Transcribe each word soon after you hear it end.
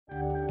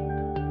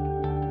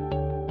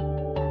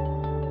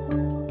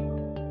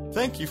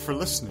Thank you for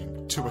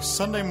listening to a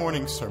Sunday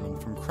morning sermon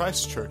from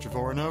Christ Church of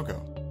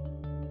Oronogo.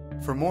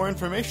 For more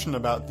information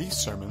about these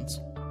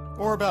sermons,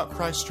 or about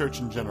Christ Church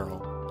in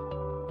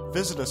general,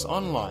 visit us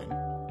online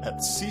at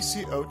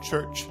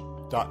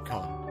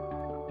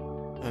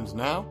ccochurch.com. And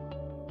now,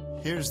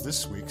 here's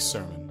this week's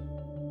sermon.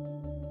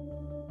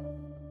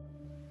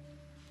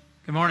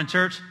 Good morning,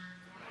 church.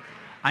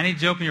 I need you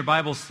to open your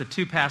Bibles to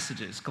two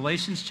passages,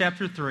 Galatians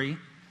chapter 3,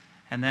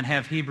 and then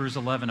have Hebrews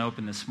 11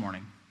 open this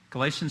morning.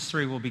 Galatians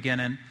 3 we'll begin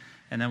in,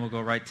 and then we'll go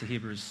right to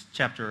Hebrews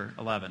chapter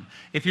 11.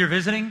 If you're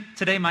visiting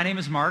today, my name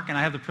is Mark, and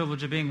I have the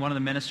privilege of being one of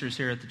the ministers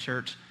here at the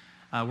church.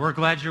 We're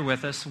glad you're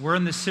with us. We're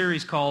in this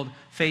series called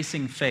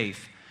Facing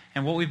Faith.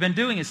 And what we've been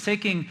doing is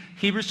taking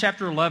Hebrews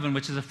chapter 11,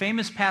 which is a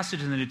famous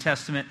passage in the New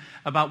Testament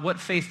about what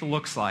faith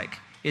looks like.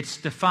 It's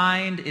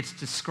defined, it's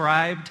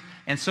described,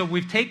 and so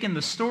we've taken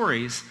the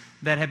stories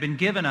that have been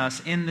given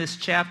us in this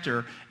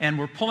chapter, and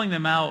we're pulling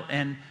them out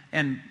and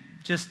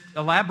just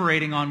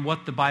elaborating on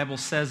what the Bible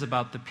says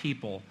about the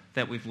people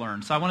that we've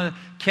learned. So I want to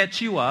catch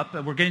you up.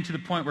 We're getting to the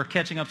point where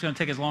catching up is going to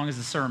take as long as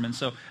the sermon,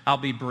 so I'll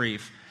be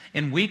brief.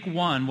 In week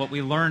 1, what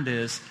we learned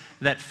is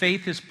that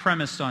faith is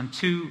premised on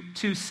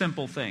two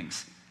simple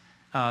things.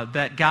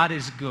 That God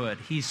is good.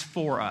 He's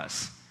for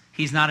us.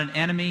 He's not an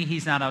enemy.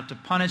 He's not out to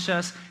punish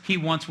us. He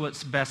wants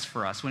what's best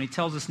for us. When he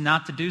tells us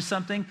not to do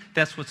something,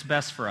 that's what's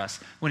best for us.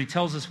 When he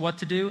tells us what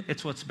to do,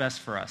 it's what's best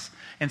for us.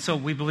 And so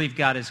we believe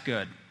God is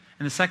good.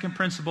 And the second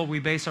principle we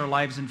base our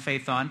lives in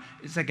faith on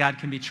is that God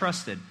can be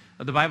trusted.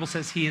 The Bible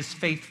says he is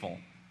faithful.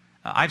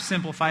 I've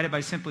simplified it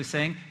by simply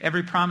saying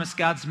every promise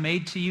God's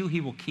made to you,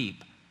 he will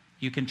keep.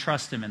 You can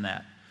trust him in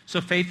that.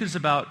 So faith is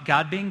about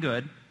God being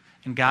good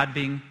and God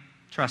being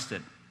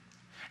trusted.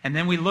 And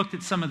then we looked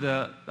at some of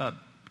the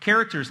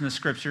characters in the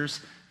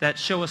scriptures that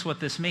show us what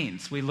this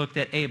means. We looked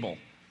at Abel.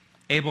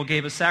 Abel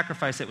gave a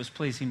sacrifice that was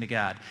pleasing to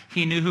God.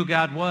 He knew who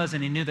God was,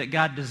 and he knew that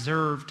God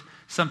deserved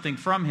something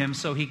from him,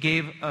 so he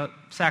gave a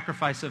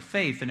sacrifice of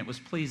faith, and it was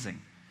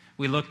pleasing.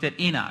 We looked at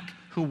Enoch,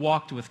 who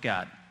walked with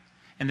God.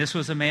 And this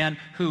was a man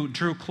who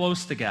drew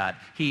close to God.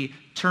 He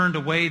turned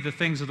away the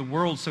things of the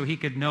world so he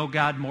could know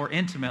God more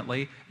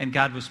intimately, and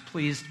God was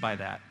pleased by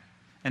that.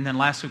 And then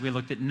last week we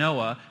looked at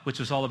Noah, which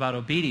was all about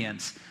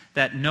obedience,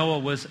 that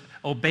Noah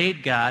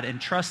obeyed God and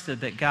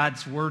trusted that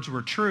God's words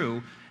were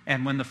true,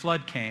 and when the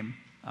flood came,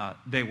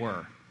 they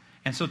were.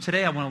 And so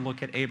today I want to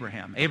look at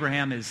Abraham.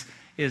 Abraham is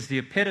the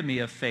epitome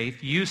of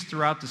faith used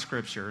throughout the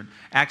Scripture.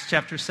 Acts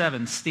chapter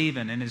 7,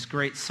 Stephen, in his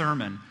great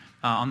sermon,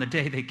 on the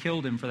day they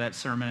killed him for that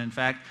sermon, in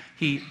fact,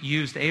 he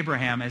used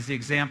Abraham as the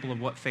example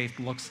of what faith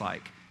looks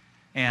like.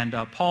 And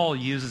Paul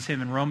uses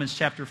him in Romans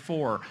chapter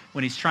 4.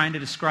 When he's trying to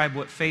describe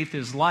what faith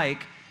is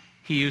like,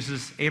 he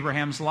uses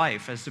Abraham's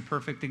life as the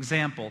perfect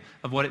example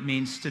of what it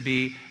means to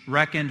be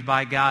reckoned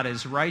by God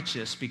as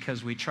righteous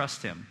because we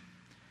trust him.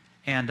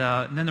 And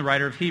then the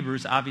writer of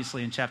Hebrews,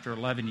 obviously in chapter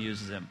 11,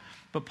 uses him.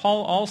 But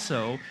Paul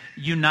also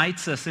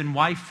unites us in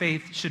why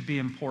faith should be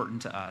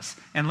important to us.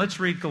 And let's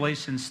read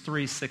Galatians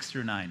 3, 6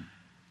 through 9.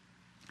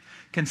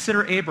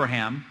 Consider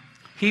Abraham.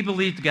 He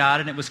believed God,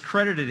 and it was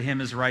credited to him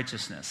as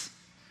righteousness.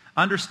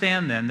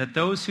 Understand then that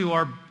those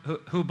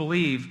who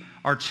believe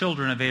are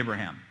children of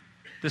Abraham.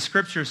 The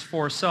Scriptures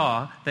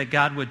foresaw that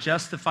God would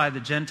justify the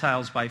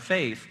Gentiles by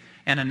faith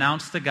and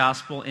announce the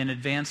gospel in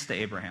advance to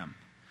Abraham.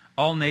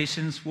 All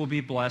nations will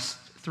be blessed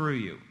through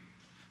you,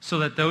 so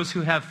that those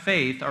who have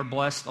faith are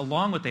blessed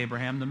along with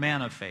Abraham, the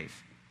man of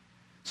faith.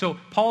 So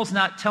Paul's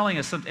not telling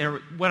us something.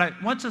 What I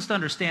want us to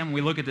understand when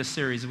we look at this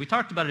series, we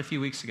talked about it a few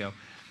weeks ago,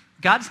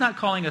 God's not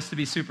calling us to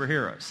be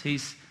superheroes.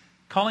 He's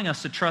calling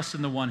us to trust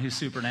in the one who's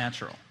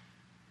supernatural.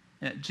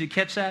 Did you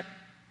catch that?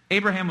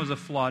 Abraham was a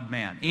flawed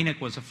man.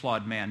 Enoch was a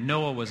flawed man.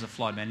 Noah was a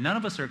flawed man. None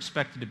of us are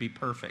expected to be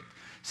perfect.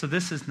 So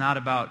this is not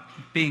about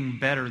being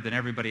better than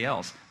everybody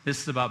else.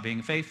 This is about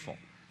being faithful.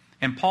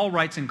 And Paul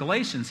writes in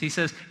Galatians, he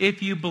says,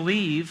 if you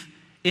believe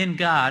in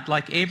God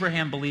like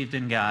Abraham believed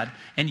in God,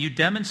 and you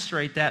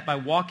demonstrate that by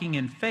walking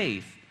in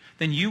faith,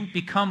 then you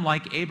become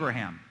like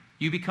Abraham.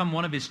 You become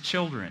one of his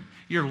children.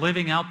 You're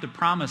living out the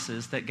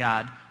promises that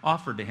God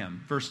offered to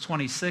him. Verse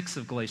 26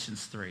 of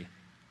Galatians 3.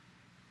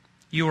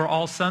 You are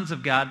all sons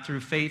of God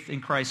through faith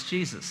in Christ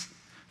Jesus.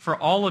 For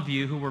all of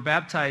you who were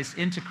baptized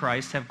into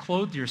Christ have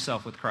clothed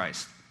yourself with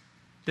Christ.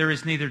 There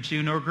is neither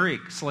Jew nor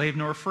Greek, slave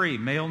nor free,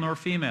 male nor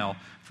female,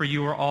 for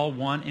you are all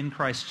one in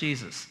Christ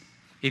Jesus.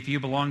 If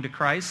you belong to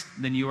Christ,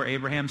 then you are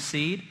Abraham's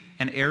seed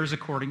and heirs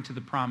according to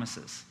the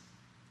promises.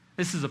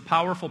 This is a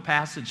powerful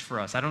passage for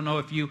us. I don't know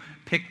if you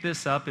picked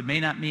this up. It may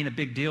not mean a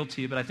big deal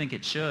to you, but I think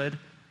it should.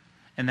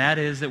 And that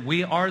is that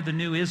we are the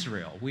new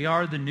Israel. We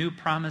are the new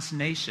promised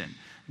nation.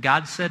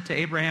 God said to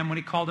Abraham when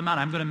he called him out,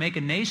 I'm going to make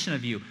a nation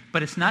of you.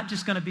 But it's not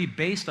just going to be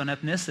based on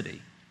ethnicity.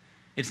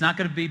 It's not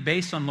going to be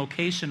based on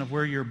location of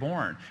where you're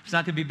born. It's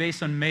not going to be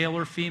based on male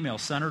or female,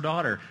 son or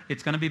daughter.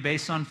 It's going to be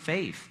based on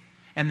faith.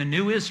 And the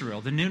new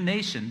Israel, the new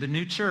nation, the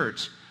new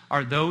church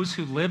are those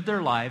who live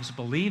their lives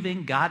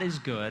believing God is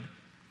good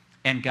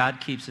and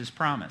God keeps his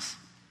promise.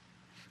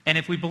 And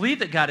if we believe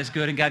that God is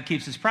good and God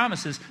keeps his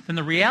promises, then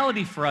the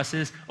reality for us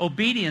is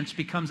obedience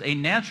becomes a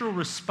natural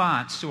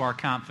response to our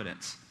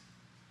confidence.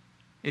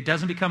 It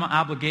doesn't become an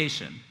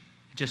obligation.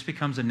 It just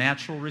becomes a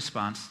natural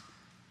response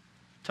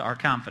to our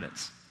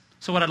confidence.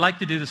 So what I'd like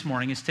to do this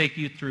morning is take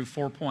you through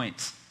 4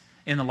 points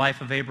in the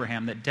life of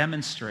Abraham that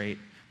demonstrate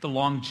the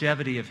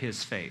longevity of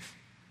his faith.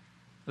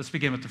 Let's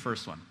begin with the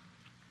first one.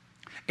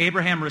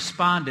 Abraham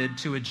responded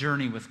to a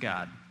journey with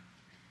God.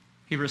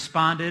 He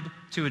responded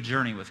to a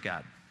journey with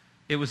God.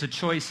 It was a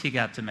choice he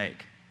got to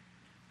make,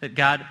 that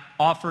God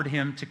offered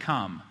him to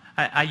come.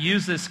 I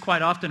use this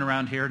quite often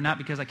around here, not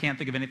because I can't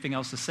think of anything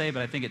else to say,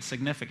 but I think it's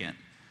significant.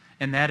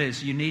 And that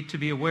is, you need to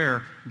be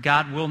aware,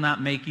 God will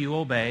not make you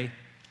obey,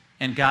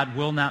 and God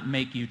will not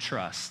make you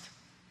trust.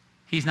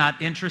 He's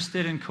not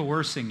interested in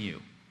coercing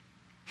you.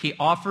 He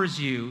offers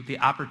you the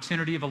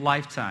opportunity of a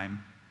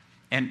lifetime,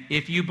 and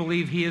if you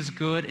believe he is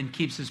good and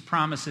keeps his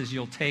promises,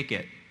 you'll take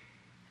it.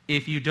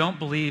 If you don't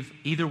believe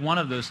either one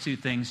of those two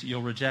things,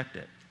 you'll reject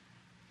it.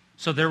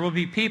 So there will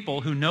be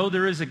people who know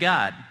there is a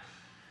God,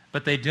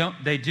 but they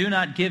do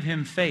not give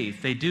him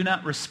faith. They do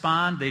not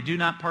respond. They do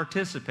not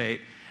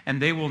participate,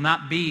 and they will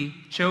not be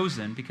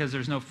chosen because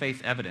there's no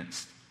faith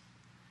evidence.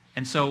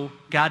 And so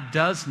God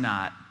does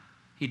not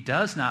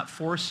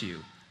force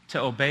you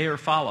to obey or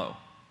follow.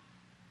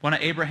 One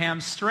of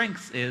Abraham's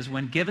strengths is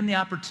when given the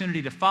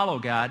opportunity to follow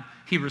God,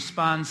 he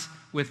responds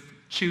with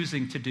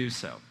choosing to do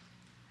so.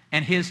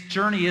 And his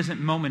journey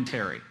isn't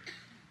momentary.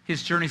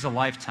 His journey's a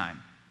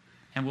lifetime.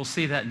 And we'll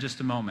see that in just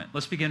a moment.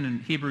 Let's begin in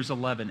Hebrews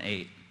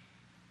 11:8.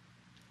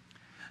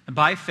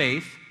 By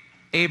faith,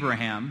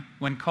 Abraham,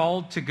 when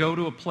called to go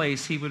to a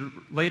place he would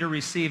later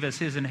receive as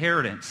his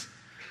inheritance,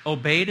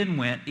 obeyed and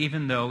went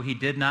even though he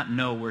did not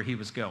know where he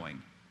was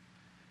going.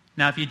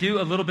 Now, if you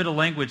do a little bit of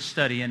language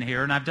study in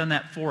here, and I've done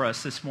that for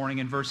us this morning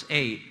in verse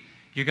 8,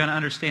 you're going to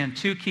understand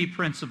 2 key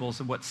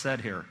principles of what's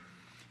said here.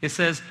 It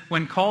says,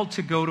 when called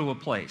to go to a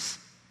place,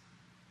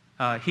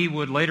 he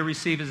would later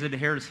receive his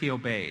inheritance, he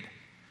obeyed.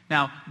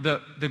 Now,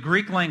 the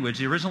Greek language,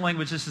 the original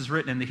language this is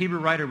written in, the Hebrew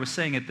writer was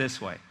saying it this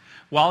way.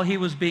 While he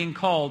was being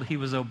called, he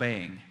was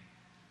obeying.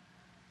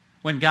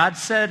 When God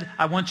said,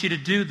 I want you to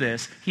do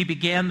this, he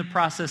began the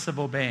process of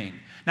obeying.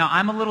 Now,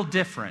 I'm a little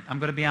different. I'm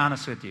going to be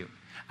honest with you.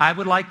 I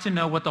would like to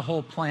know what the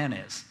whole plan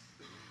is.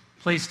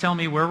 Please tell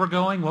me where we're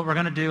going, what we're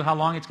going to do, how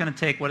long it's going to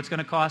take, what it's going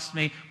to cost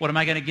me, what am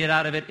I going to get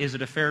out of it, is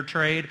it a fair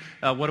trade,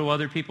 what do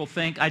other people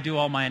think? I do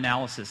all my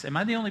analysis. Am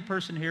I the only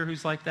person here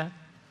who's like that?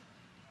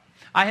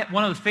 I have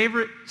one of the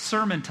favorite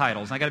sermon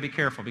titles, and I got to be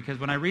careful because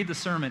when I read the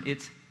sermon,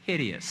 it's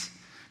hideous.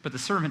 But the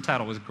sermon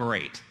title was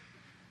great.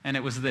 And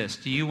it was this: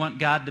 do you want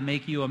God to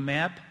make you a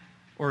map,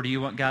 or do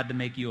you want God to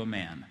make you a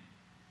man?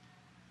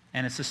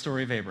 And it's the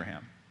story of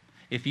Abraham.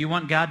 If you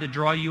want God to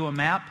draw you a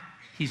map,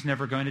 he's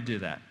never going to do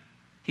that.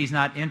 He's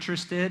not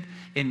interested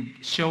in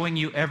showing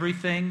you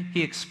everything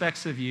he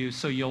expects of you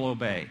so you'll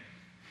obey.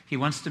 He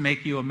wants to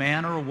make you a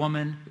man or a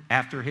woman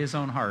after his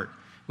own heart,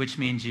 which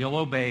means you'll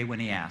obey when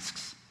he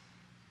asks.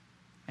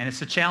 And it's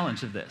the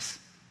challenge of this,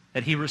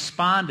 that he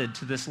responded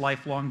to this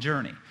lifelong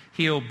journey.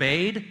 He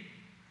obeyed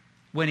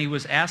when he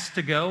was asked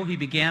to go. He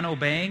began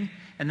obeying.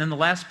 And then the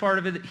last part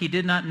of it, he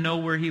did not know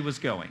where he was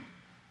going.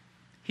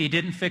 He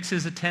didn't fix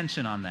his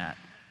attention on that.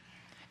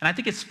 And I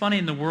think it's funny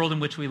in the world in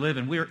which we live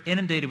in. We are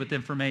inundated with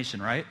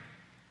information, right?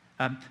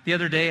 The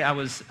other day I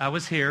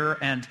was here,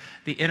 and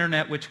the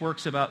internet, which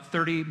works about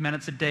 30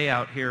 minutes a day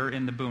out here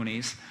in the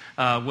boonies,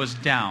 was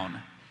down.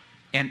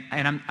 And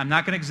I'm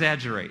not going to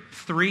exaggerate.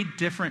 3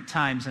 different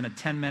times in a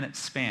 10-minute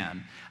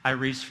span, I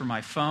reached for my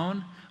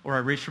phone or I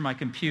reached for my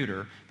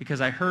computer because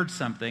I heard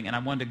something and I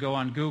wanted to go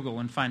on Google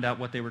and find out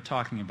what they were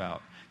talking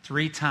about.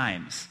 3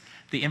 times.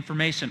 The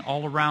information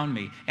all around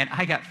me. And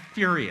I got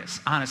furious,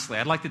 honestly.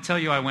 I'd like to tell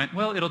you I went,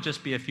 well, it'll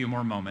just be a few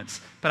more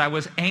moments. But I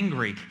was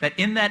angry that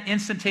in that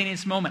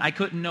instantaneous moment, I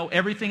couldn't know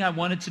everything I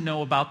wanted to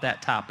know about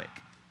that topic.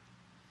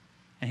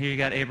 And here you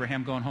got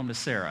Abraham going home to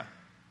Sarah.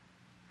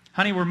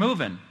 Honey, we're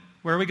moving.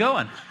 Where are we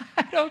going?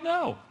 I don't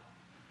know.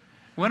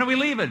 When are we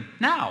leaving?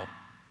 Now.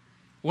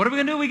 What are we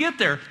going to do when we get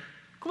there?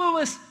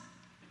 Clueless.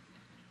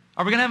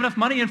 Are we going to have enough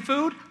money and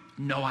food?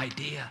 No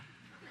idea.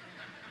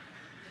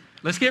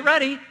 Let's get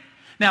ready.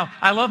 Now,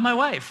 I love my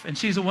wife, and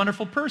she's a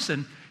wonderful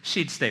person.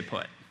 She'd stay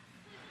put.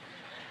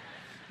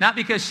 Not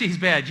because she's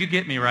bad. You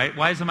get me, right?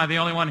 Why am I the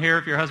only one here?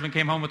 If your husband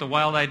came home with a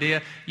wild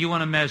idea, you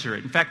want to measure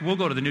it. In fact, we'll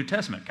go to the New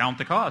Testament. Count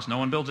the cost. No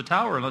one builds a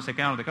tower unless they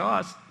count the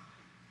cost.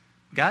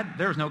 God,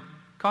 there's no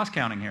cost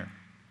counting here.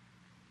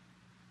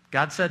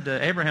 God said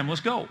to Abraham, let's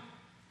go.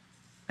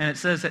 And it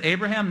says that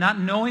Abraham, not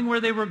knowing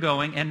where they were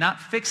going and not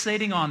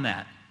fixating on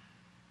that,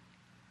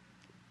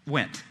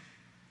 went.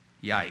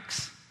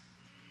 Yikes.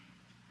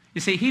 You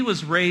see, he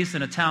was raised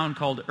in a town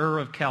called Ur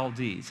of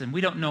Chaldees, and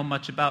we don't know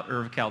much about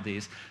Ur of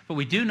Chaldees, but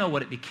we do know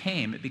what it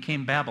became. It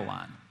became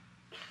Babylon.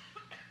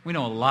 We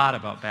know a lot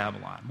about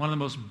Babylon, one of the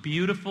most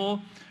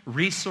beautiful,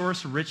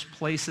 resource-rich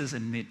places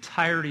in the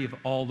entirety of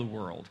all the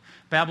world.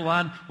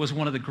 Babylon was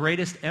one of the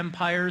greatest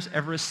empires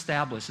ever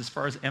established as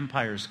far as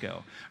empires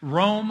go.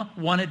 Rome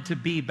wanted to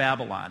be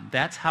Babylon.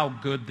 That's how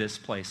good this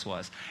place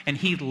was. And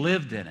he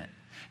lived in it.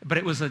 But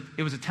it was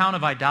a town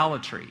of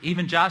idolatry.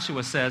 Even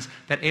Joshua says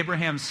that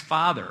Abraham's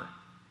father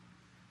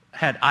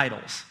had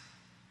idols.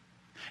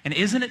 And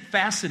isn't it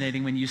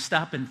fascinating when you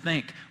stop and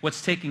think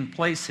what's taking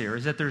place here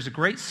is that there's a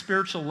great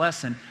spiritual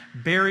lesson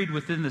buried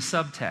within the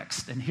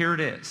subtext. And here it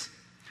is.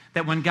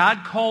 That when God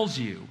calls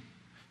you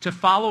to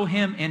follow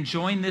him and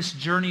join this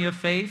journey of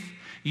faith,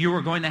 you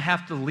are going to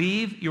have to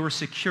leave your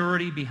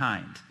security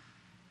behind.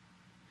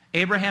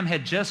 Abraham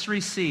had just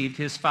received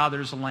his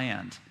father's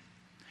land,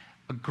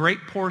 a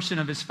great portion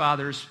of his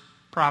father's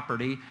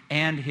property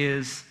and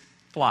his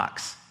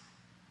flocks.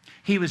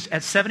 He was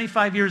at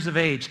 75 years of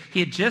age. He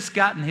had just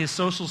gotten his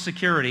Social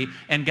Security,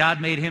 and God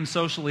made him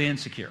socially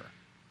insecure.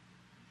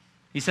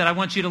 He said, I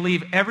want you to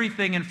leave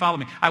everything and follow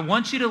me. I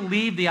want you to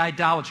leave the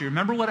idolatry.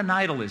 Remember what an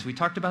idol is. We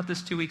talked about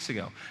this 2 weeks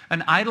ago.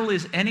 An idol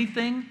is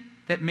anything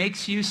that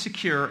makes you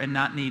secure and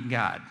not need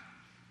God.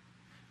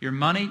 Your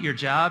money, your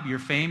job, your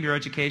fame, your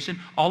education,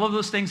 all of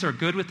those things are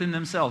good within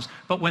themselves.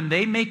 But when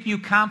they make you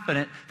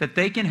confident that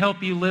they can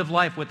help you live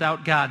life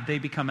without God, they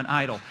become an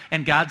idol.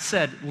 And God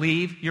said,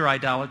 leave your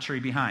idolatry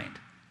behind.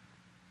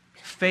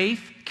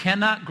 Faith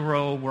cannot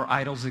grow where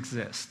idols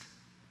exist.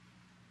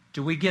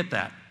 Do we get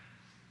that?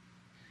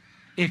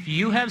 If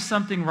you have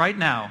something right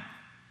now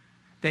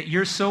that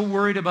you're so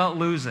worried about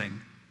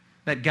losing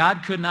that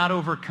God could not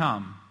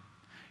overcome,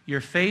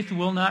 your faith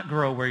will not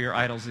grow where your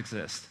idols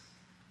exist.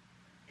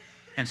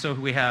 And so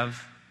we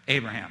have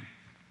Abraham.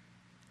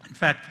 In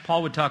fact,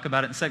 Paul would talk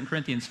about it in 2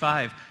 Corinthians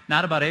 5,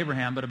 not about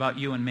Abraham, but about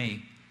you and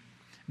me.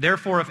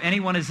 Therefore, if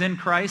anyone is in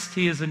Christ,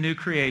 he is a new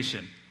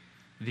creation.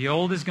 The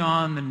old is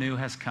gone, the new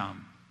has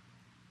come.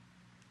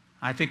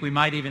 I think we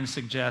might even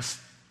suggest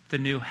the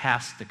new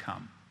has to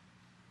come,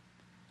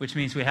 which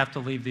means we have to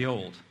leave the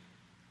old.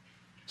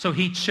 So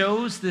he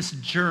chose this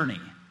journey.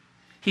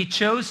 He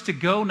chose to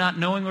go not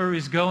knowing where he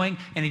was going,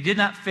 and he did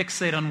not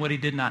fixate on what he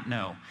did not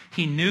know.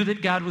 He knew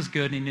that God was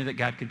good, and he knew that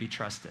God could be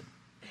trusted.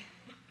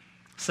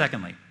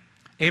 Secondly,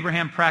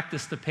 Abraham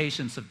practiced the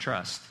patience of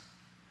trust.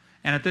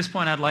 And at this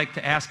point, I'd like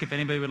to ask if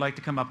anybody would like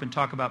to come up and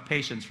talk about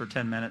patience for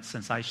 10 minutes,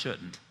 since I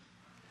shouldn't,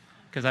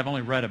 because I've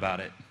only read about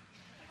it.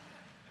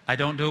 I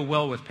don't do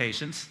well with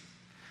patience.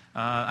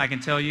 I can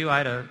tell you, I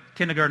had a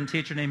kindergarten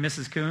teacher named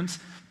Mrs. Coons.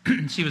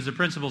 She was the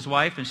principal's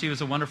wife, and she was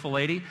a wonderful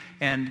lady,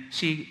 and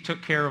she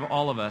took care of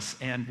all of us.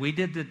 And we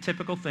did the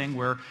typical thing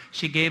where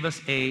she gave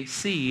us a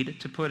seed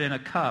to put in a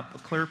cup, a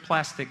clear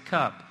plastic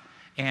cup.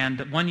 And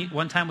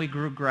one time we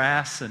grew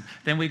grass, and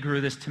then we grew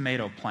this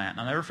tomato plant.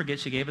 I'll never forget,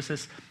 she gave us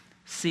this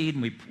seed,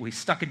 and we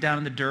stuck it down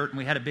in the dirt,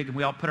 and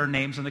we all put our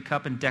names on the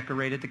cup and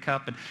decorated the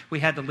cup, and we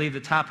had to leave the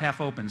top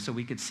half open so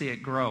we could see it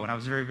grow. And I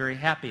was very, very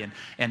happy.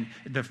 And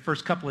the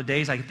first couple of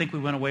days, I think we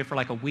went away for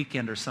like a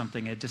weekend or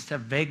something. I just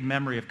have vague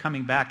memory of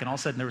coming back, and all of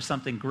a sudden there was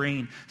something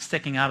green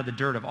sticking out of the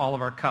dirt of all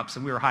of our cups,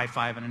 and we were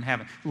high-fiving and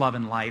having love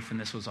and life, and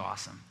this was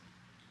awesome.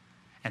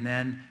 And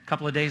then a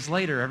couple of days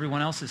later,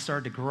 everyone else had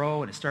started to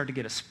grow, and it started to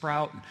get a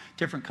sprout, and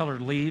different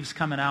colored leaves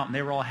coming out, and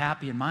they were all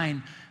happy, and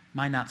mine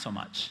not so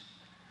much.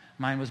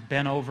 Mine was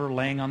bent over,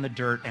 laying on the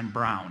dirt, and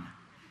brown.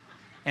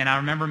 And I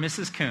remember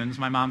Mrs. Coons,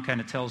 my mom kind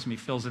of tells me,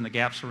 fills in the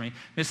gaps for me.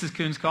 Mrs.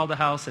 Coons called the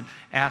house and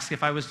asked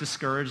if I was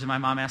discouraged, and my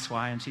mom asked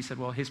why, and she said,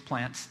 well, his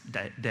plant's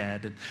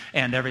dead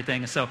and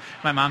everything. And so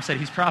my mom said,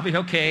 he's probably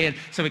okay. And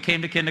so we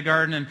came to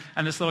kindergarten,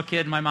 and this little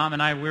kid, my mom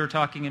and I, we were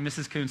talking, and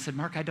Mrs. Coons said,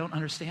 Mark, I don't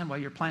understand why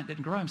your plant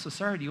didn't grow. I'm so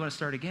sorry. Do you want to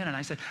start again? And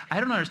I said, I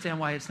don't understand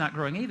why it's not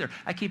growing either.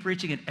 I keep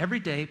reaching it every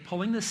day,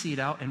 pulling the seed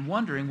out, and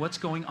wondering what's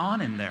going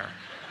on in there.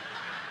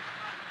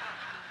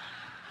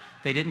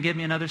 They didn't give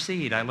me another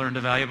seed. I learned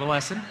a valuable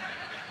lesson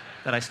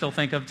that I still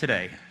think of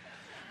today.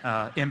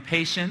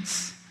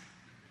 Impatience,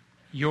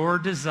 your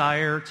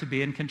desire to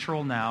be in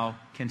control now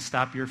can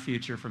stop your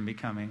future from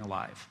becoming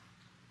alive.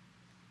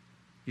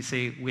 You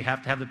see, we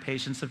have to have the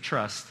patience of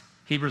trust.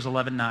 Hebrews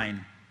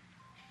 11:9.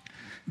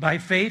 By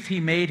faith he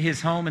made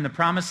his home in the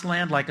promised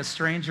land like a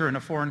stranger in a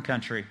foreign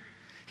country.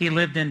 He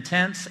lived in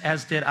tents,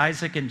 as did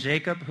Isaac and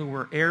Jacob, who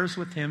were heirs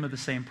with him of the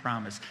same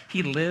promise.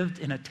 He lived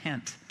in a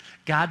tent.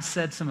 God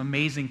said some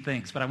amazing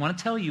things, but I want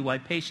to tell you why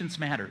patience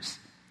matters.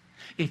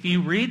 If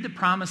you read the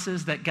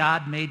promises that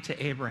God made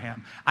to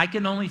Abraham, I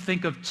can only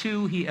think of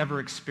 2 he ever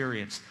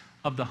experienced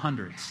of the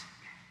hundreds.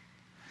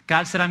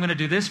 God said, I'm going to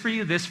do this for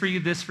you, this for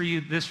you, this for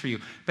you, this for you.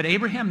 But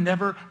Abraham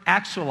never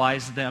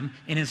actualized them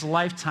in his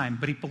lifetime,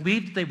 but he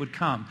believed they would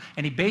come,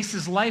 and he based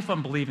his life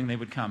on believing they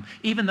would come,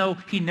 even though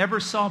he never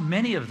saw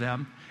many of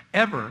them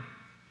ever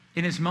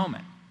in his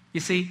moment. You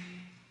see,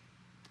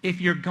 if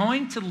you're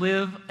going to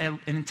live an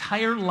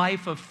entire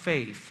life of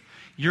faith,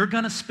 you're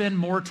going to spend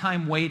more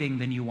time waiting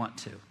than you want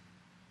to.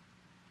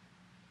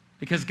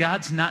 Because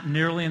God's not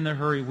nearly in the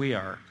hurry we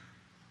are.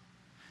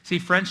 See,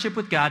 friendship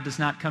with God does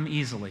not come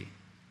easily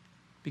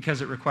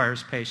because it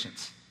requires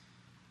patience.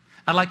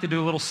 I'd like to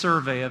do a little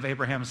survey of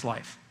Abraham's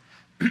life.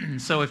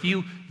 So if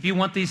you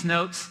want these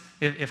notes,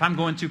 if I'm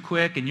going too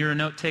quick and you're a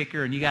note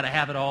taker and you got to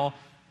have it all,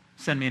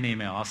 send me an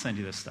email. I'll send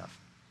you this stuff.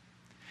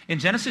 In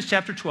Genesis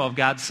chapter 12,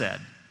 God said,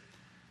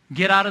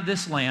 get out of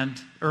this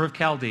land, Ur of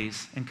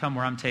Chaldees, and come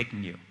where I'm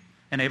taking you.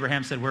 And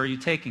Abraham said, where are you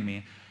taking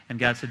me? And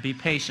God said, be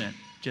patient,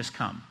 just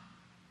come.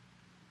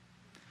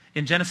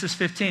 In Genesis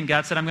 15,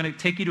 God said, I'm going to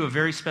take you to a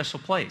very special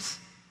place.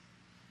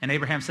 And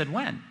Abraham said,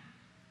 when?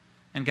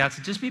 And God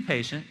said, just be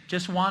patient,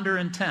 just wander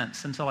in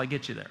tents until I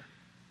get you there.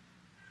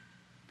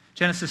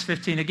 Genesis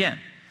 15 again.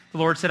 The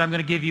Lord said, I'm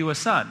going to give you a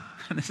son.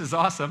 And this is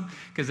awesome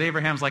because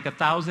Abraham's like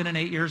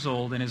 1,008 years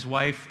old and his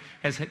wife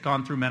has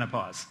gone through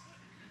menopause.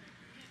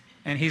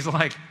 And he's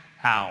like,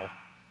 how?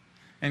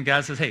 And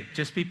God says, hey,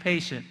 just be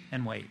patient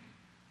and wait.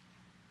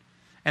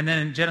 And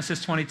then in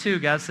Genesis 22,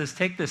 God says,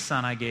 take this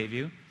son I gave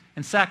you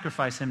and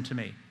sacrifice him to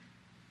me.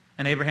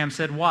 And Abraham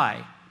said,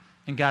 why?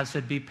 And God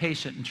said, be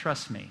patient and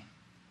trust me.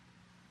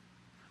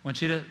 I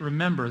want you to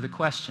remember the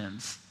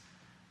questions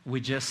we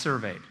just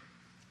surveyed.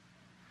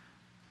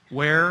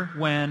 Where,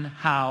 when,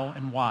 how,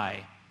 and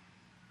why.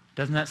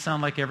 Doesn't that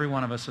sound like every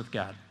one of us with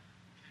God?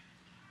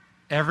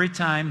 Every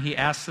time he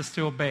asks us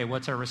to obey,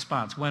 what's our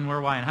response? When,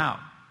 where, why, and how?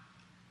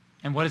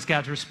 And what is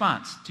God's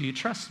response? Do you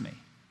trust me?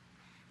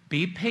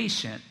 Be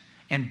patient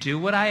and do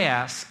what I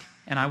ask,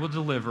 and I will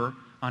deliver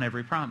on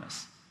every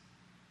promise.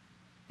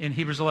 In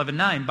Hebrews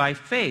 11:9, by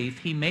faith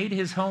he made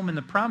his home in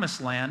the promised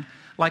land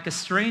like a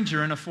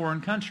stranger in a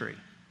foreign country.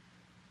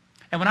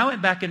 And when I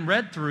went back and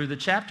read through the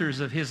chapters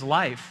of his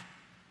life,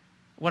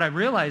 what I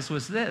realized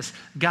was this.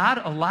 God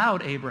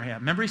allowed Abraham.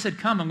 Remember he said,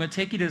 come, I'm going to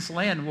take you to this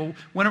land. Well,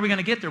 when are we going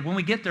to get there? When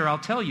we get there, I'll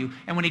tell you.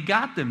 And when he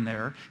got them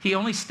there, he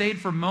only stayed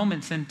for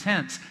moments in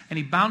tents, and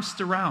he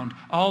bounced around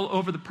all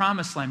over the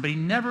promised land. But he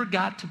never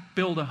got to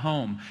build a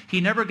home.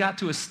 He never got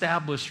to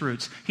establish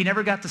roots. He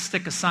never got to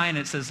stick a sign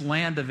that says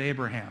land of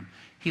Abraham.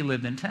 He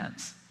lived in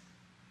tents.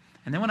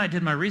 And then when I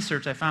did my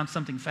research, I found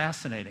something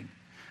fascinating.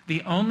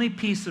 The only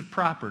piece of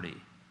property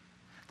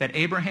that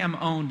Abraham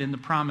owned in the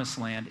promised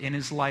land in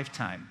his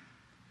lifetime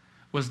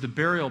was the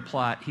burial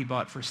plot he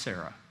bought for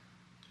Sarah.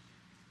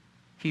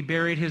 He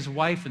buried his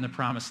wife in the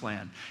promised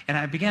land. And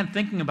I began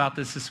thinking about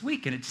this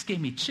week, and it just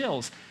gave me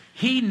chills.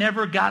 He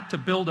never got to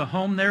build a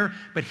home there,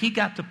 but he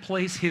got to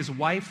place his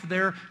wife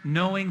there,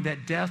 knowing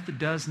that death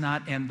does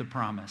not end the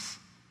promise.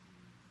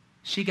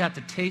 She got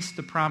to taste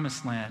the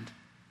promised land,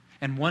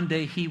 and one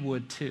day he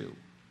would too.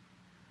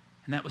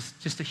 And that was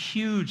just a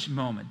huge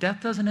moment.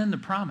 Death doesn't end the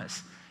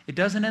promise. It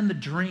doesn't end the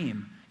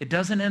dream. It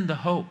doesn't end the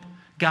hope.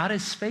 God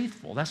is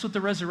faithful. That's what the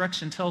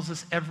resurrection tells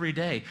us every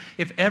day.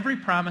 If every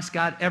promise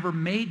God ever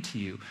made to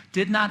you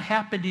did not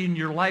happen to you in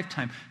your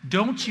lifetime,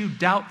 don't you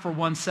doubt for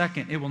 1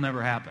 second it will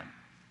never happen.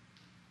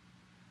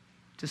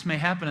 It just may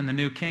happen in the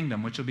new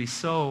kingdom, which will be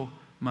so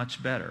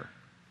much better.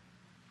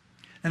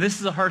 Now this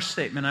is a harsh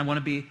statement. I want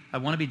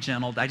to be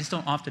gentle. I just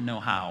don't often know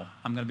how.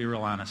 I'm going to be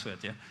real honest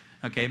with you.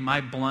 Okay,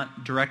 my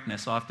blunt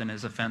directness often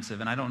is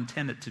offensive, and I don't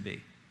intend it to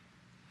be.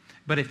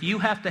 But if you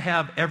have to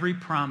have every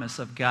promise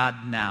of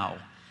God now,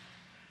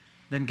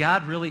 then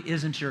God really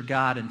isn't your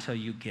God until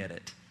you get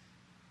it.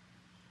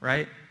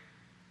 Right?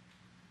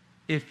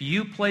 If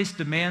you place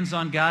demands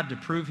on God to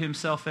prove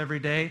himself every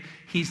day,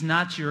 he's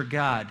not your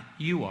God.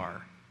 You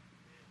are.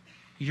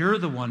 You're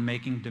the one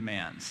making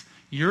demands.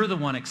 You're the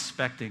one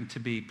expecting to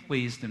be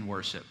pleased and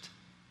worshiped.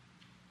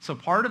 So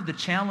part of the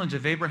challenge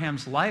of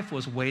Abraham's life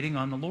was waiting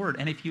on the Lord.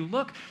 And if you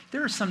look,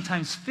 there are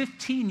sometimes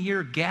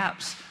 15-year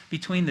gaps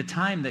between the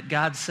time that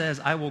God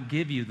says, I will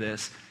give you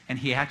this, and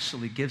he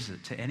actually gives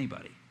it to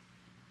anybody.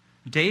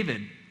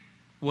 David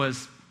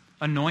was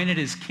anointed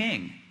as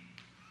king,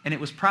 and it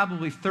was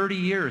probably 30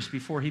 years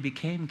before he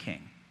became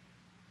king.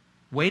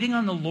 Waiting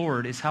on the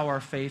Lord is how our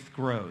faith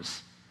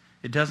grows.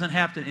 It doesn't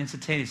happen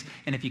instantaneously.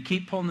 And if you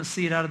keep pulling the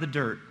seed out of the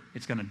dirt,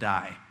 it's going to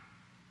die.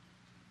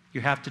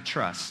 You have to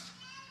trust.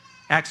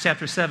 Acts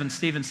chapter 7,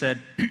 Stephen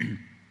said,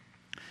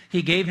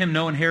 he gave him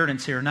no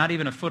inheritance here, not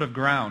even a foot of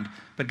ground.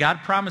 But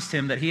God promised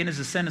him that he and his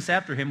descendants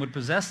after him would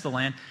possess the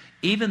land,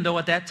 even though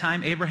at that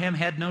time Abraham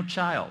had no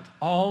child.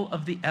 All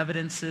of the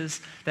evidences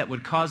that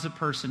would cause a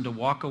person to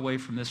walk away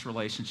from this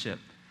relationship,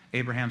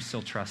 Abraham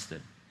still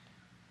trusted.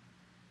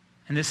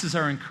 And this is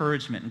our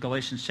encouragement in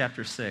Galatians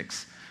chapter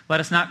 6.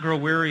 Let us not grow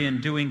weary in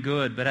doing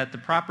good, but at the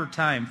proper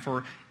time,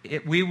 for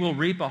we will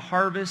reap a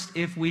harvest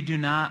if we do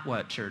not,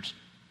 what, church?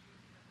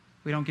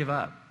 We don't give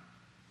up.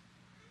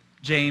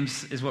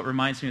 James is what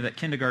reminds me of that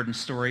kindergarten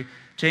story.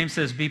 James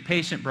says, be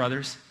patient,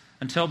 brothers,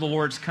 until the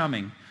Lord's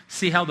coming.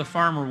 See how the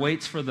farmer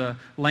waits for the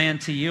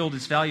land to yield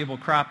its valuable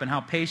crop and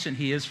how patient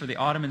he is for the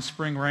autumn and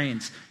spring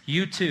rains.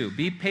 You too,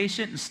 be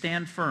patient and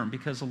stand firm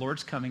because the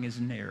Lord's coming is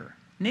near.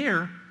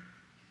 Near?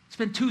 It's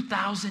been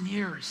 2,000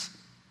 years.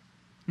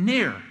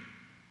 Near.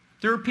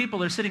 There are people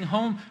that are sitting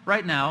home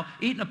right now,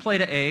 eating a plate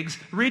of eggs,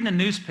 reading a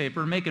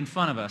newspaper, making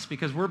fun of us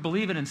because we're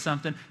believing in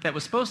something that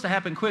was supposed to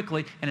happen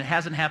quickly and it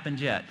hasn't happened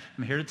yet.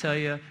 I'm here to tell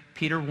you,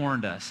 Peter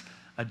warned us.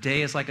 A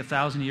day is like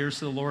 1,000 years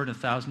to the Lord, and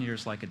 1,000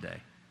 years like a day.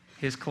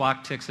 His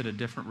clock ticks at a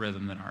different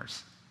rhythm than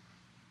ours.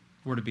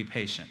 We're to be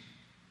patient.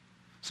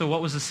 So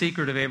what was the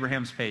secret of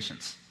Abraham's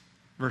patience?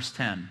 Verse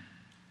 10.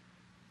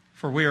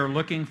 For we are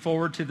looking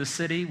forward to the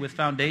city with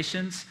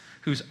foundations,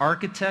 whose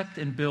architect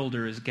and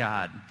builder is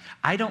God.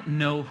 I don't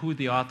know who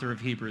the author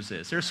of Hebrews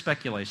is. There's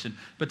speculation,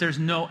 but there's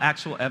no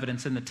actual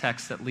evidence in the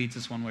text that leads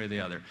us one way or the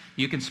other.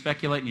 You can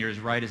speculate, and you're as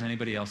right as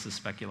anybody else's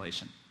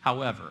speculation.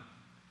 However,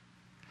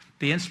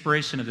 the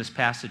inspiration of this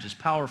passage is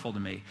powerful to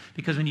me,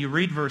 because when you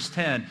read verse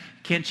 10,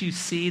 can't you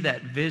see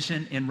that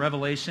vision in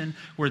Revelation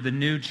where the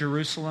new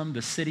Jerusalem,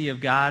 the city of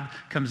God,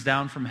 comes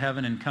down from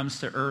heaven and comes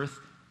to earth?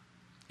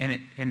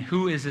 And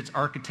who is its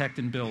architect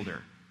and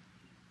builder?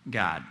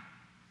 God.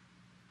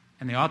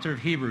 And the author of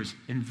Hebrews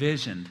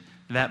envisioned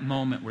that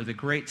moment where the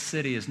great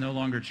city is no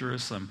longer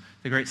Jerusalem.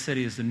 The great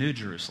city is the new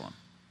Jerusalem.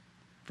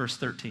 Verse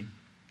 13.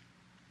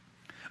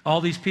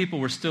 All these people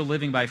were still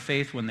living by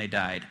faith when they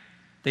died.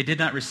 They did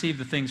not receive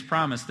the things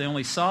promised. They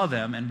only saw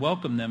them and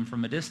welcomed them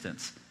from a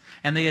distance.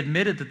 And they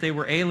admitted that they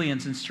were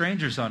aliens and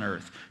strangers on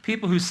earth.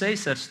 People who say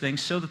such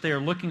things show that they are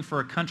looking for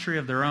a country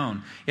of their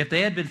own. If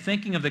they had been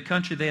thinking of the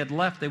country they had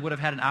left, they would have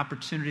had an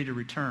opportunity to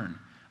return.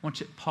 I want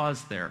you to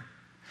pause there.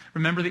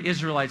 Remember the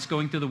Israelites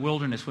going through the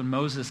wilderness when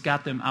Moses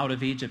got them out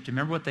of Egypt.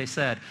 Remember what they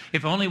said?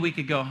 If only we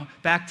could go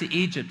back to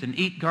Egypt and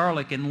eat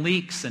garlic and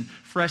leeks and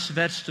fresh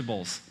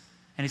vegetables.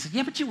 And he said,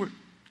 yeah, but they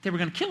were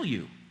going to kill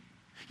you.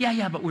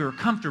 Yeah, but we were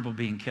comfortable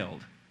being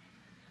killed.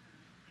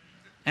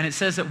 And it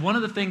says that one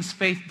of the things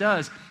faith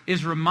does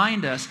is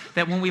remind us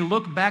that when we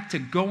look back to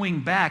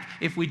going back,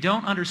 if we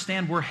don't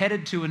understand we're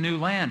headed to a new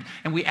land,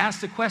 and we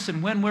ask the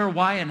question, when, where,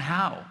 why, and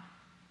how,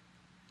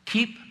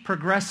 keep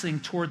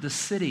progressing toward the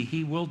city.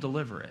 He will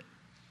deliver it.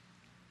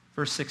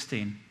 Verse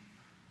 16.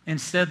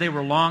 Instead, they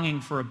were longing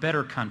for a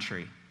better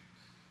country,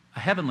 a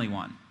heavenly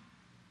one.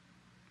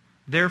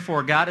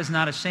 Therefore, God is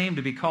not ashamed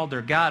to be called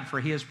their God,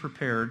 for he has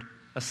prepared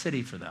a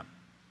city for them.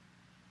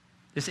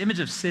 This image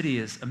of city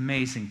is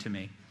amazing to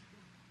me,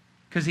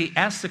 because he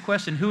asks the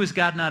question, who is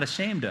God not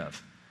ashamed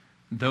of?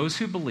 Those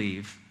who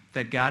believe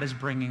that God is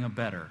bringing a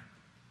better.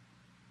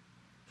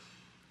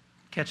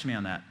 Catch me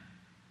on that.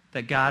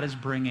 That God is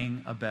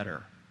bringing a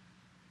better.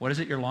 What is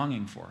it you're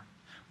longing for?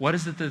 What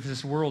is it that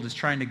this world is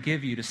trying to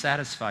give you to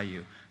satisfy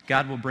you?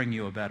 God will bring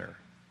you a better.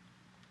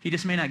 He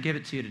just may not give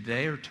it to you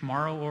today or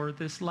tomorrow or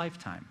this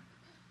lifetime.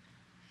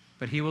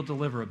 But he will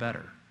deliver a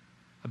better.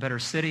 A better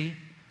city,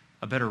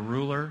 a better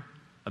ruler,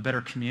 a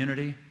better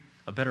community,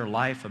 a better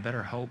life, a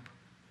better hope.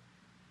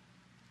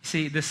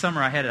 See, this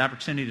summer I had an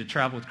opportunity to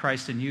travel with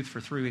Christ in Youth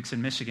for 3 weeks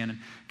in Michigan and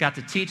got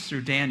to teach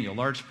through Daniel,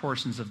 large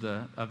portions of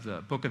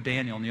the book of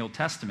Daniel in the Old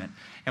Testament.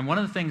 And one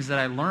of the things that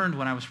I learned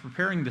when I was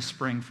preparing this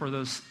spring for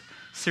those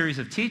series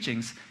of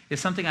teachings is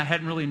something I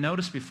hadn't really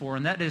noticed before,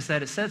 and that is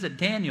that it says that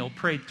Daniel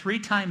prayed 3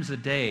 times a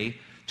day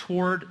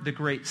toward the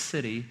great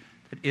city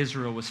that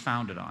Israel was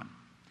founded on,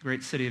 the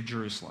great city of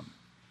Jerusalem.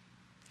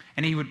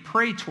 And he would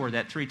pray toward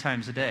that 3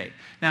 times a day.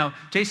 Now,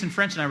 Jason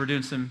French and I were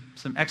doing some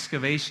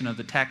excavation of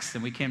the text,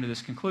 and we came to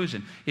this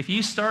conclusion. If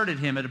you started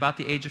him at about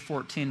the age of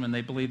 14 when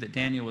they believed that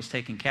Daniel was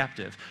taken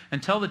captive,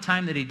 until the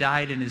time that he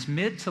died in his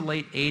mid to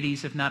late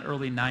 80s, if not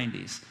early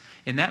 90s,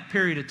 in that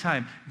period of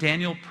time,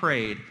 Daniel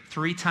prayed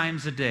 3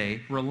 times a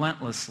day,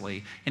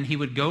 relentlessly, and he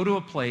would go to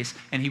a place,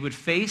 and he would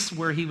face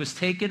where he was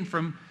taken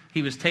from.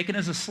 He was taken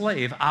as a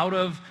slave out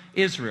of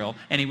Israel,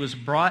 and he was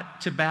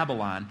brought to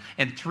Babylon.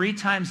 And 3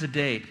 times a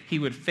day, he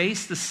would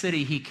face the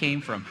city he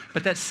came from.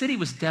 But that city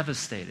was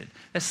devastated.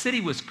 That city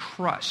was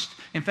crushed.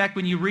 In fact,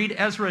 when you read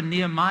Ezra and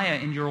Nehemiah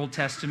in your Old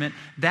Testament,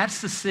 that's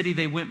the city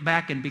they went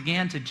back and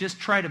began to just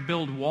try to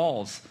build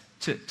walls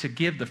to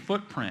give the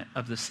footprint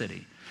of the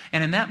city.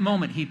 And in that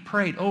moment, he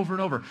prayed over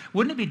and over.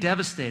 Wouldn't it be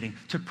devastating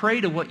to pray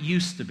to what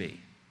used to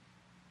be?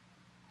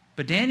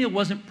 But Daniel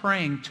wasn't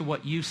praying to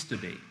what used to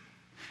be.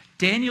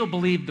 Daniel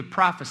believed the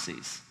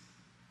prophecies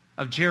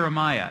of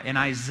Jeremiah and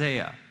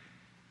Isaiah.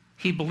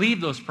 He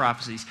believed those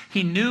prophecies.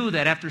 He knew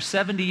that after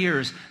 70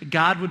 years,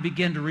 God would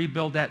begin to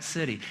rebuild that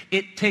city.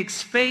 It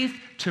takes faith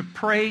to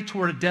pray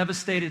toward a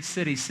devastated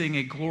city, seeing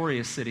a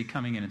glorious city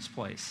coming in its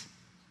place.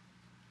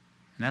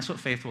 And that's what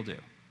faith will do.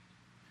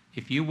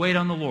 If you wait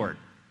on the Lord,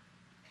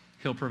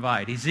 he'll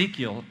provide.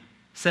 Ezekiel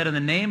said, in the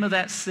name of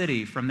that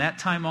city, from that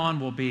time on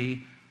will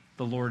be,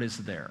 the Lord is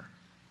there.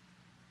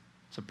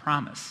 It's a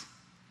promise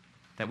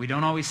that we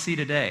don't always see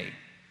today,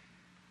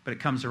 but it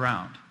comes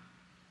around.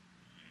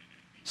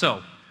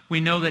 So, we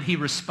know that he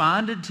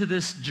responded to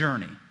this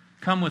journey.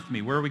 Come with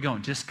me. Where are we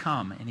going? Just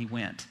come. And he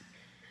went.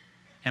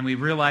 And we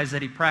realize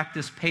that he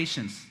practiced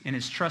patience in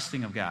his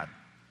trusting of God.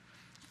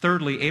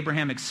 Thirdly,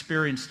 Abraham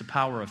experienced the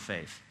power of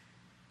faith.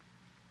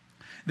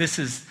 This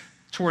is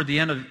toward the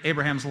end of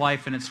Abraham's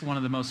life, and it's one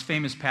of the most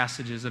famous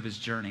passages of his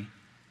journey.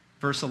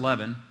 Verse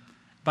 11,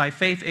 by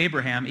faith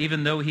Abraham,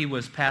 even though he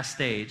was past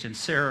age, and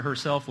Sarah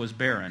herself was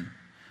barren,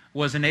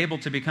 was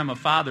enabled to become a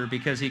father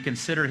because he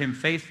considered him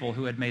faithful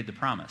who had made the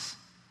promise.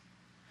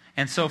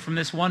 And so from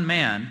this one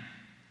man,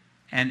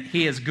 and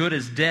he as good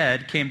as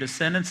dead, came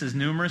descendants as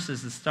numerous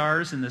as the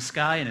stars in the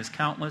sky and as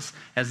countless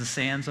as the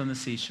sands on the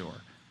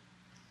seashore.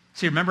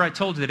 See, remember I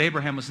told you that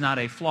Abraham was not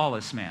a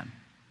flawless man.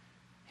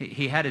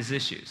 He had his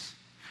issues.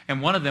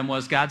 And one of them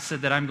was, God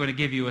said that I'm going to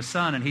give you a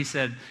son. And he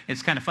said,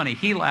 it's kind of funny,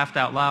 he laughed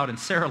out loud and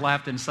Sarah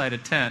laughed inside a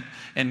tent.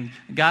 And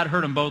God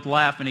heard them both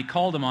laugh and he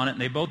called them on it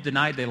and they both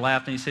denied they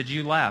laughed. And he said,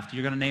 you laughed.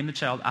 You're going to name the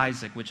child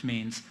Isaac, which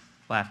means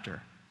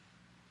laughter.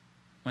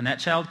 When that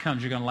child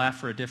comes, you're going to laugh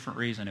for a different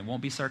reason. It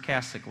won't be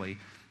sarcastically.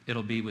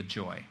 It'll be with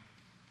joy.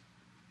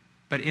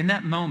 But in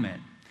that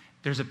moment,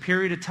 there's a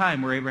period of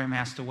time where Abraham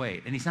has to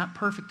wait. And he's not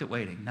perfect at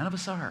waiting. None of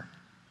us are.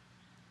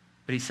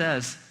 But he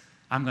says,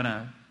 I'm going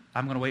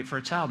to wait for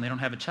a child. And they don't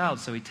have a child.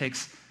 So he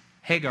takes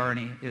Hagar, and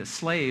he is a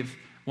slave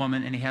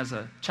woman, and he has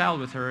a child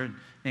with her and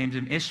names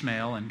him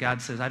Ishmael. And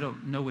God says, I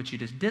don't know what you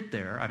just did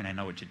there. I mean, I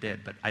know what you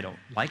did, but I don't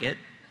like it.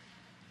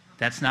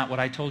 That's not what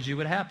I told you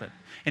would happen.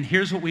 And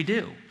here's what we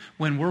do.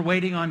 When we're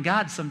waiting on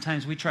God,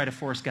 sometimes we try to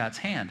force God's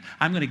hand.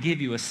 I'm going to give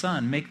you a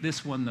son. Make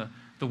this one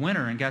the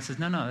winner. And God says,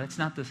 no, that's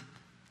not the...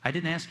 I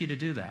didn't ask you to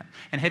do that.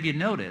 And have you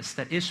noticed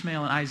that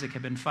Ishmael and Isaac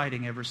have been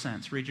fighting ever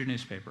since? Read your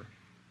newspaper.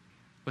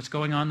 What's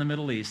going on in the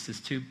Middle East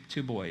is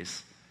two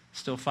boys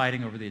still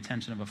fighting over the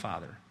attention of a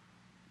father.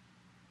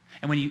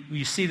 And when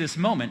you see this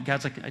moment,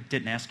 God's like, I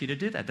didn't ask you to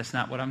do that. That's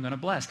not what I'm going to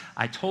bless.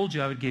 I told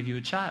you I would give you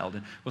a child.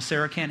 And, well,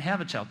 Sarah can't have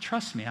a child.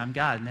 Trust me, I'm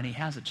God. And then he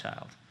has a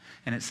child.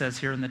 And it says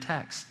here in the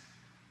text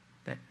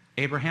that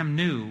Abraham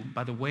knew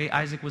by the way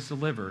Isaac was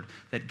delivered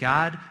that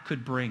God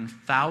could bring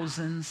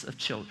thousands of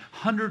children,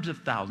 hundreds of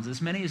thousands,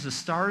 as many as the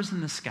stars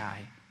in the sky.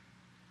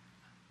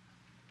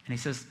 And he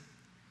says,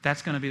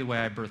 that's going to be the way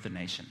I birth a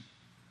nation.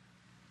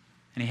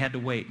 And he had to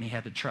wait and he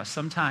had to trust.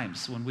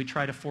 Sometimes when we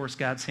try to force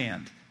God's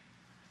hand,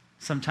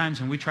 sometimes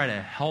when we try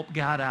to help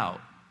God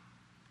out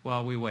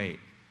while we wait,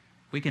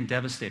 we can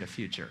devastate a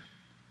future.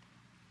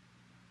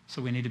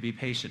 So we need to be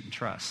patient and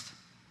trust.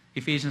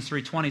 Ephesians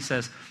 3:20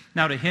 says,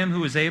 now to him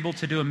who is able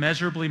to do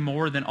immeasurably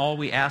more than all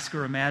we ask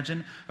or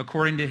imagine,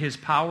 according to his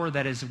power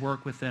that is at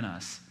work within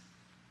us.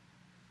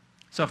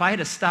 So if I had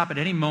to stop at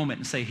any moment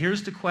and say,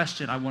 here's the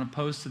question I want to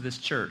pose to this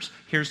church.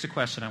 Here's the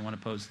question I want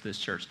to pose to this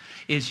church.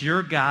 Is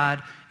your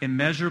God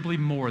immeasurably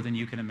more than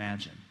you can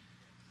imagine?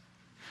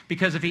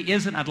 Because if he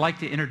isn't, I'd like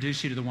to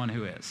introduce you to the one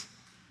who is.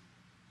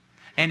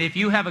 And if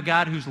you have a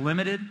God who's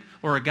limited,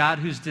 or a God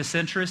who's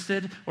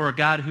disinterested, or a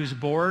God who's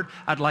bored,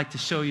 I'd like to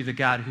show you the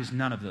God who's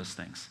none of those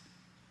things.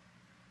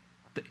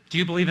 Do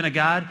you believe in a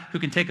God who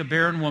can take a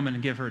barren woman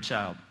and give her a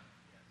child?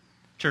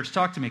 Church,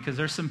 talk to me, because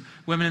there's some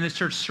women in this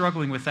church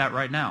struggling with that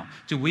right now.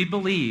 Do we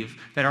believe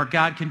that our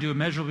God can do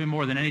immeasurably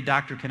more than any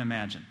doctor can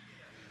imagine?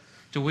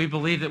 Do we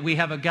believe that we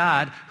have a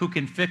God who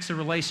can fix a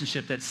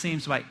relationship that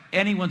seems by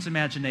anyone's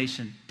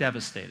imagination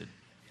devastated?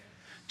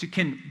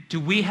 Do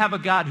we have a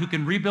God who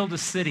can rebuild a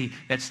city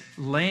that's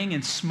laying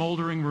in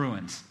smoldering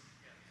ruins?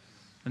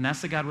 And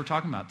that's the God we're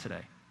talking about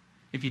today.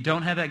 If you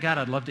don't have that God,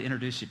 I'd love to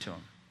introduce you to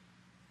him.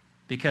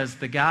 Because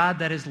the God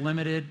that is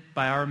limited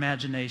by our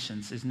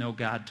imaginations is no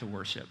God to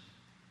worship.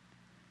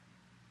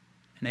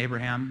 And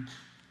Abraham,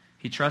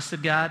 he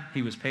trusted God,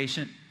 he was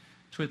patient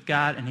with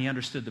God, and he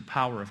understood the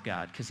power of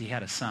God because he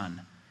had a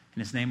son,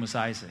 and his name was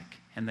Isaac.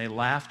 And they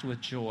laughed with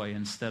joy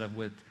instead of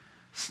with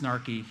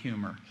snarky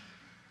humor.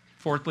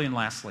 Fourthly and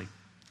lastly,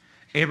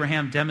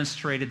 Abraham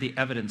demonstrated the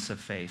evidence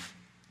of faith.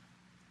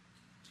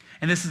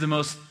 And this is the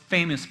most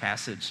famous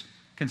passage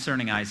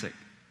concerning Isaac.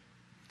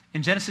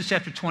 In Genesis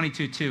chapter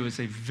 22:2 is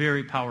a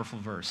very powerful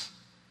verse.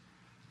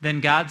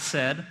 Then God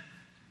said,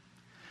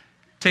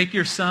 take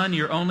your son,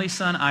 your only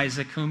son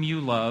Isaac, whom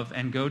you love,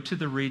 and go to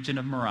the region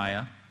of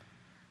Moriah.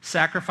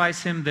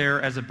 Sacrifice him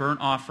there as a burnt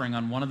offering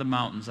on one of the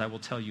mountains I will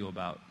tell you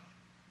about.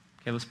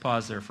 Okay, let's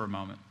pause there for a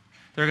moment.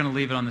 They're going to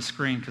leave it on the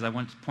screen because I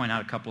want to point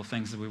out a couple of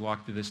things as we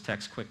walk through this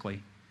text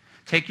quickly.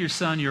 Take your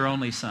son, your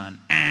only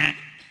son.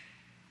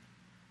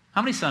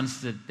 How many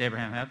sons did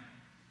Abraham have?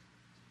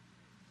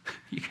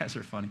 You guys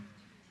are funny.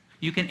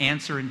 You can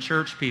answer in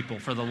church, people,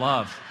 for the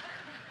love.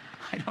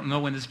 I don't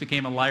know when this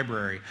became a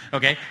library.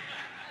 Okay?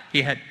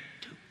 He had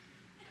 2.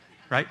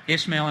 Right?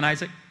 Ishmael and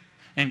Isaac.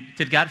 And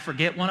did God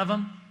forget one of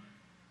them?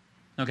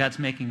 No, God's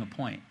making a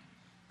point.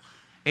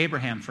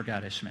 Abraham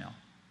forgot Ishmael.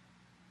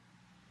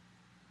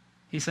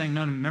 He's saying,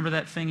 no, remember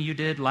that thing you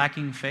did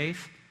lacking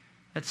faith?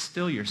 That's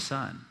still your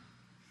son.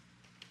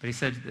 But he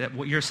said, that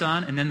your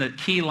son, and then the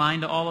key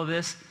line to all of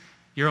this,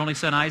 your only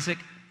son Isaac,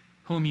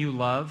 whom you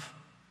love.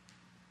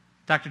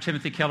 Dr.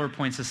 Timothy Keller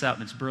points this out,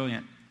 and it's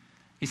brilliant.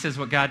 He says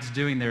what God's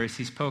doing there is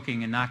he's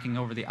poking and knocking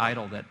over the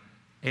idol that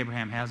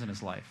Abraham has in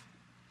his life.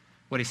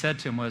 What he said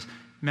to him was,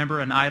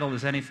 remember, an idol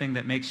is anything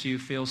that makes you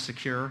feel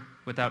secure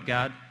without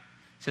God.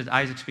 He says,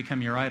 Isaac's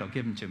become your idol.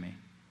 Give him to me.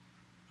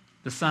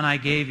 The son I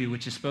gave you,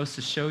 which is supposed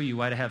to show you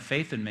why to have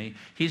faith in me,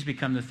 he's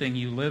become the thing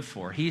you live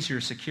for. He's your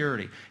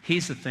security.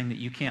 He's the thing that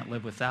you can't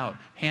live without.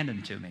 Hand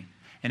him to me.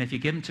 And if you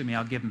give him to me,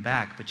 I'll give him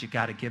back, but you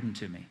got to give him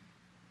to me.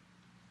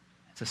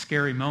 It's a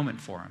scary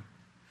moment for him.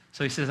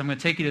 So he says, I'm going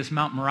to take you to this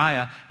Mount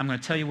Moriah. I'm going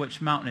to tell you which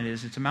mountain it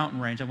is. It's a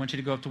mountain range. I want you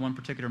to go up to one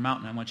particular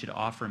mountain. I want you to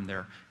offer him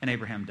there. And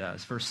Abraham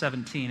does. Verse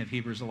 17 of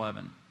Hebrews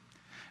 11.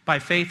 By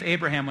faith,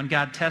 Abraham, when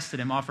God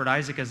tested him, offered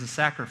Isaac as a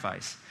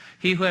sacrifice.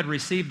 He who had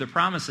received the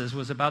promises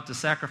was about to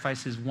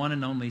sacrifice his one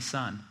and only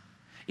son.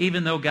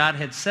 even though God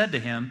had said to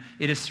him,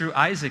 "It is through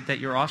Isaac that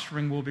your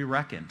offspring will be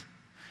reckoned."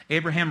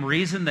 Abraham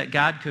reasoned that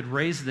God could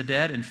raise the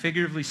dead, and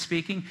figuratively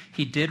speaking,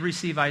 he did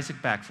receive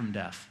Isaac back from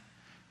death.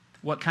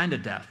 What kind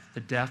of death?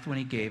 The death when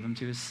he gave him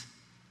to his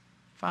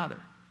father.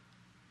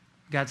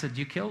 God said,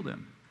 "You killed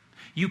him.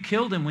 You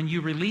killed him when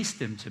you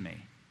released him to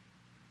me,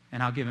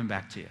 and I'll give him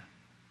back to you,"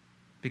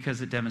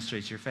 because it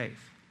demonstrates your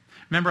faith.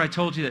 Remember, I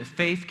told you that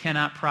faith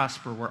cannot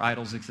prosper where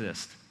idols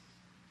exist.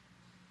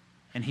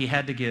 And he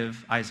had to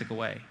give Isaac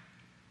away.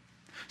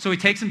 So he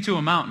takes him to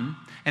a mountain,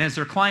 and as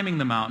they're climbing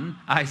the mountain,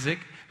 Isaac,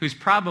 who's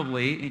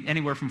probably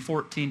anywhere from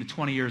 14 to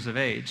 20 years of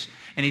age,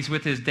 and he's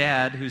with his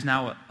dad, who's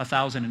now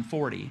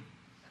 1,040,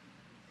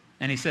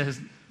 and he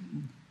says,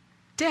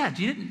 "Dad,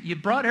 you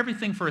brought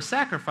everything for a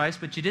sacrifice,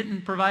 but you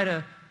didn't provide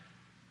an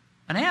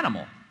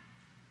animal.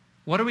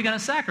 What are we going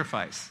to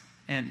sacrifice?"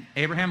 And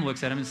Abraham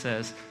looks at him and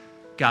says,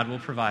 "God will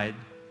provide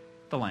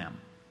the lamb."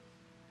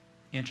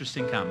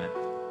 Interesting comment.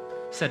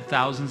 Said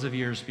thousands of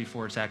years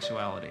before its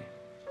actuality.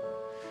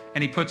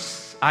 And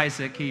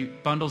he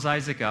bundles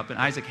Isaac up, and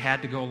Isaac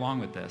had to go along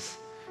with this,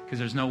 because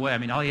there's no way. I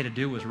mean, all he had to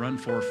do was run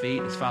 4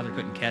 feet. His father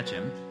couldn't catch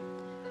him.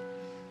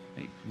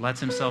 He lets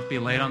himself be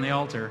laid on the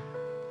altar.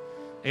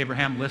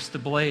 Abraham lifts the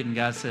blade, and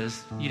God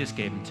says, "You just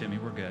gave him to me.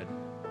 We're good."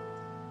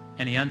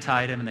 And he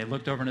untied him, and they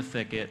looked over in a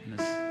thicket, and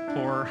this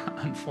poor,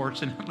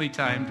 unfortunately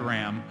timed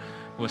ram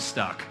was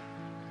stuck.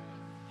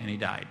 And he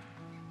died.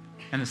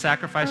 And the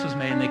sacrifice was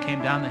made, and they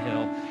came down the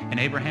hill, and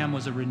Abraham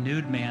was a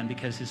renewed man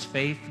because his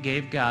faith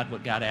gave God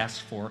what God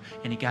asked for,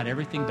 and he got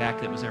everything back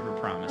that was ever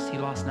promised. He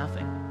lost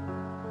nothing.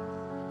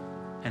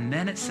 And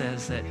then it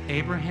says that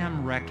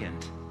Abraham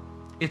reckoned.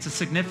 It's a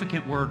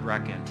significant word,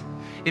 reckoned.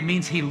 It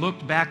means he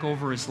looked back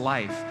over his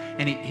life,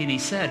 and he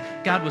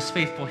said, God was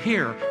faithful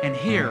here, and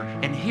here,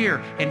 and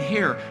here, and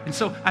here. And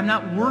so I'm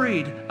not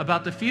worried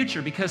about the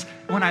future, because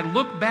when I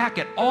look back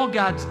at all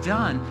God's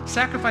done,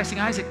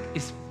 sacrificing Isaac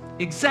is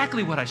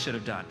exactly what I should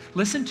have done.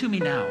 Listen to me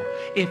now.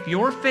 If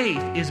your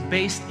faith is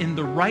based in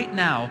the right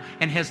now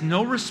and has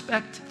no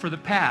respect for the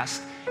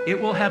past,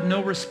 it will have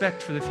no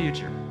respect for the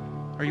future.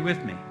 Are you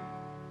with me?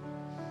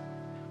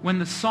 When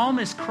the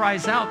psalmist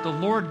cries out, "The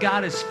Lord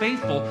God is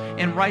faithful,"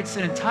 and writes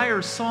an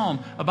entire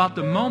psalm about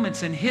the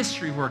moments in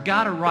history where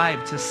God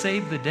arrived to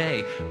save the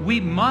day, we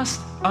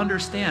must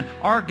understand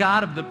our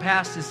God of the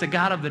past is the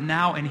God of the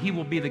now, and he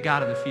will be the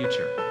God of the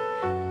future.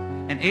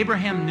 And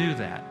Abraham knew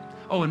that.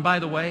 Oh, and by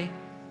the way,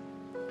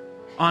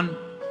 on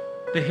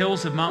the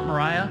hills of Mount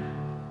Moriah,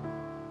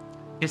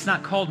 it's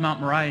not called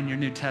Mount Moriah in your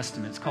New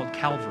Testament. It's called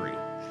Calvary.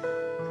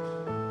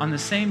 On the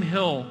same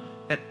hill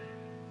that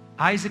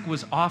Isaac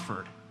was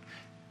offered,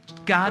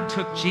 God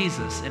took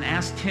Jesus and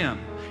asked him.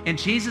 And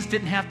Jesus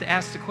didn't have to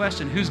ask the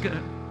question,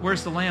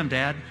 where's the lamb,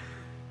 Dad?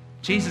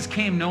 Jesus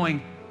came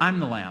knowing, I'm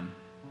the lamb.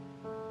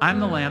 I'm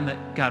the lamb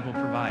that God will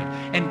provide.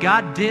 And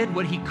God did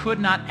what he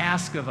could not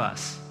ask of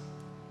us.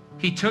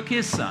 He took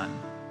his son,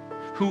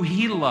 who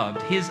he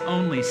loved, his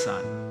only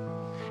son,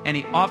 and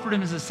he offered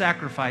him as a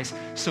sacrifice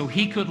so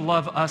he could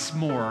love us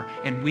more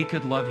and we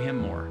could love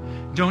him more.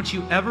 Don't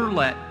you ever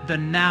let the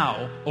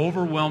now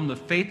overwhelm the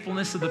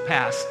faithfulness of the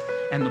past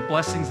and the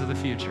blessings of the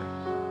future.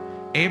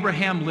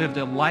 Abraham lived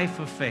a life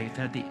of faith,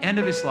 and at the end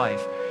of his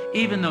life,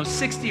 even though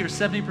 60 or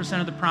 70%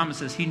 of the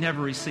promises he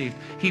never received,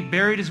 he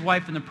buried his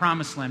wife in the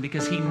promised land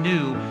because he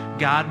knew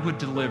God would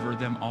deliver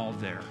them all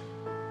there.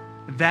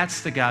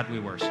 That's the God we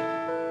worship.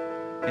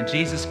 And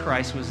Jesus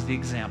Christ was the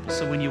example.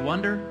 So when you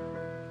wonder,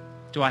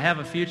 do I have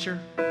a future?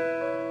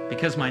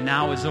 Because my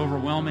now is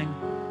overwhelming.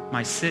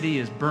 My city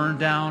is burned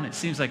down. It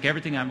seems like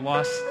everything I've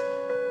lost.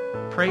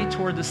 Pray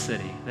toward the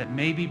city that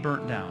may be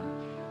burnt down,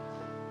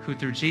 who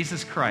through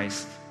Jesus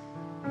Christ,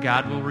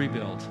 God will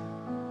rebuild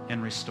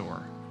and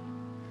restore.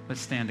 Let's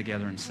stand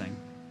together and sing.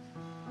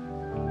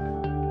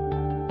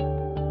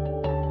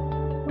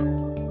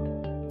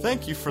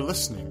 Thank you for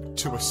listening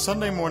to a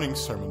Sunday morning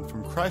sermon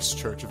from Christ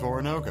Church of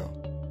Oronogo.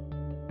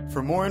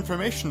 For more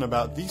information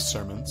about these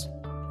sermons,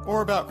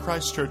 or about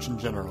Christ Church in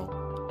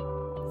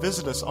general,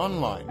 visit us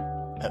online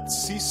at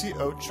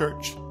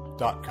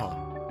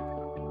ccochurch.com.